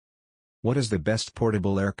What is the best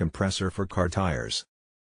portable air compressor for car tires?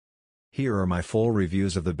 Here are my full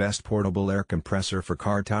reviews of the best portable air compressor for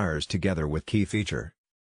car tires together with key feature.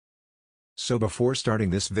 So before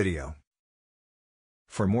starting this video,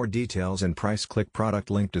 for more details and price, click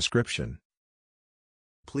product link description.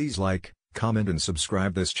 Please like, comment and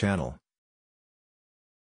subscribe this channel.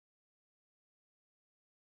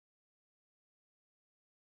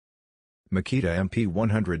 Makita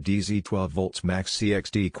MP100DZ 12 volts max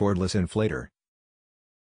CXD cordless inflator.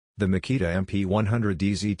 The Makita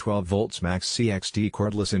MP100DZ 12 volts max CXD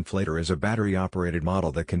cordless inflator is a battery-operated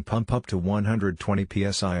model that can pump up to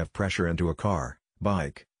 120 psi of pressure into a car,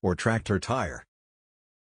 bike, or tractor tire.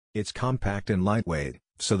 It's compact and lightweight,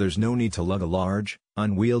 so there's no need to lug a large,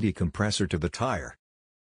 unwieldy compressor to the tire.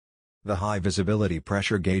 The high-visibility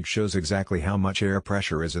pressure gauge shows exactly how much air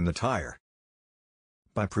pressure is in the tire.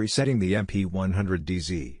 By presetting the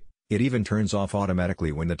MP100DZ, it even turns off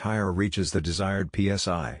automatically when the tire reaches the desired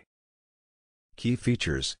PSI. Key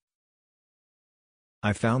features.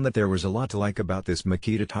 I found that there was a lot to like about this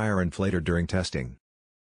Makita tire inflator during testing.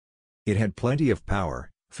 It had plenty of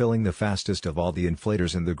power, filling the fastest of all the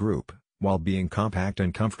inflators in the group, while being compact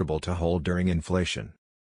and comfortable to hold during inflation.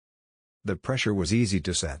 The pressure was easy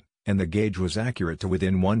to set, and the gauge was accurate to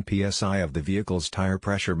within 1 psi of the vehicle's tire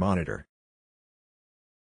pressure monitor.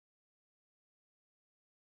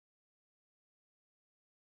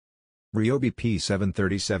 Ryobi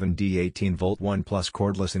P737D 18V 1 Plus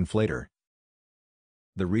Cordless Inflator.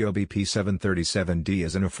 The Ryobi P737D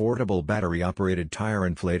is an affordable battery-operated tire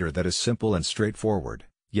inflator that is simple and straightforward,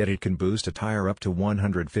 yet it can boost a tire up to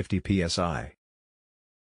 150 psi.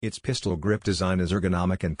 Its pistol grip design is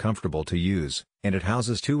ergonomic and comfortable to use, and it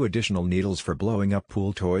houses 2 additional needles for blowing up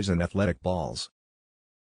pool toys and athletic balls.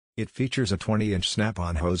 It features a 20-inch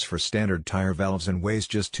snap-on hose for standard tire valves and weighs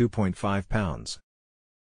just 2.5 pounds.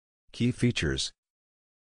 Key features.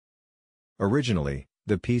 Originally,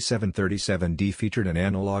 the P737D featured an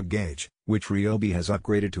analog gauge, which Ryobi has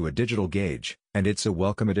upgraded to a digital gauge, and it's a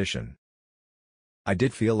welcome addition. I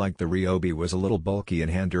did feel like the Ryobi was a little bulky in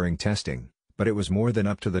hand during testing, but it was more than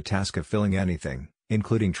up to the task of filling anything,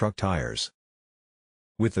 including truck tires.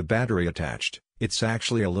 With the battery attached, it's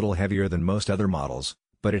actually a little heavier than most other models,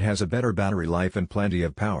 but it has a better battery life and plenty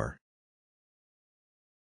of power.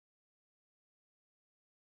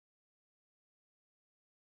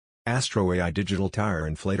 AstroAI Digital Tire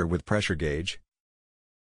Inflator with Pressure Gauge.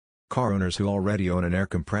 Car owners who already own an air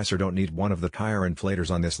compressor don't need one of the tire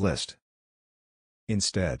inflators on this list.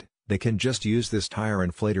 Instead, they can just use this tire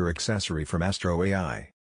inflator accessory from AstroAI.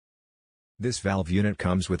 This valve unit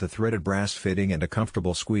comes with a threaded brass fitting and a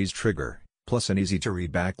comfortable squeeze trigger, plus an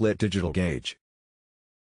easy-to-read backlit digital gauge.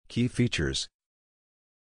 Key features.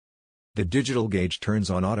 The digital gauge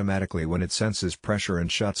turns on automatically when it senses pressure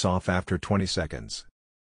and shuts off after 20 seconds.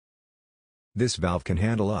 This valve can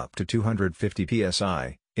handle up to 250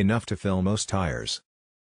 psi, enough to fill most tires.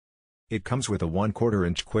 It comes with a 1/4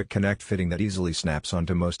 inch quick connect fitting that easily snaps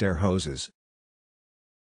onto most air hoses.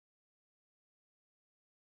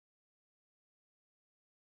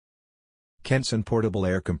 Kensun Portable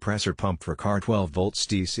Air Compressor Pump for Car 12 volts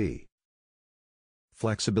DC.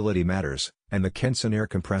 Flexibility matters, and the Kensun air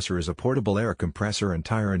compressor is a portable air compressor and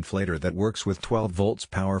tire inflator that works with 12 volts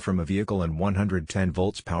power from a vehicle and 110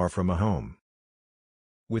 volts power from a home.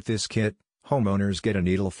 With this kit, homeowners get a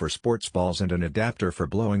needle for sports balls and an adapter for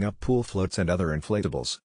blowing up pool floats and other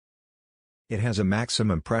inflatables. It has a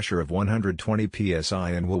maximum pressure of 120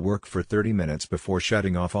 psi and will work for 30 minutes before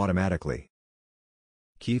shutting off automatically.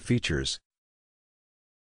 Key features.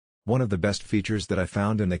 One of the best features that I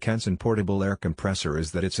found in the Kensun portable air compressor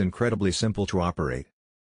is that it's incredibly simple to operate.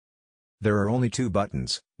 There are only 2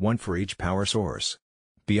 buttons, one for each power source.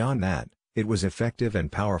 Beyond that, it was effective and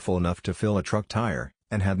powerful enough to fill a truck tire,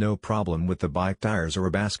 and had no problem with the bike tires or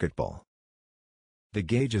a basketball. The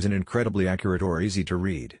gauge isn't incredibly accurate or easy to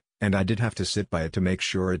read, and I did have to sit by it to make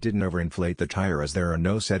sure it didn't overinflate the tire as there are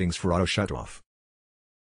no settings for auto shutoff.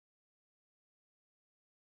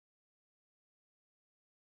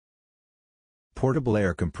 Portable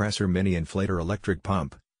Air Compressor Mini Inflator Electric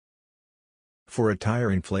Pump. For a tire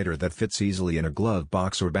inflator that fits easily in a glove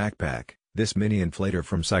box or backpack, this mini inflator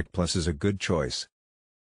from PsychPlus is a good choice.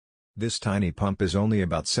 This tiny pump is only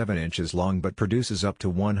about 7 inches long but produces up to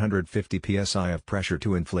 150 psi of pressure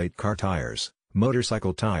to inflate car tires,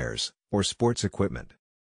 motorcycle tires, or sports equipment.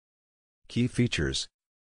 Key features.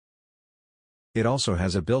 It also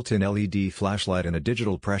has a built-in LED flashlight and a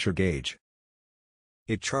digital pressure gauge.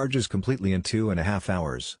 It charges completely in 2.5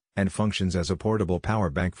 hours, and functions as a portable power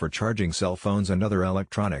bank for charging cell phones and other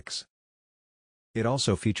electronics. It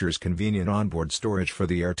also features convenient onboard storage for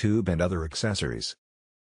the air tube and other accessories.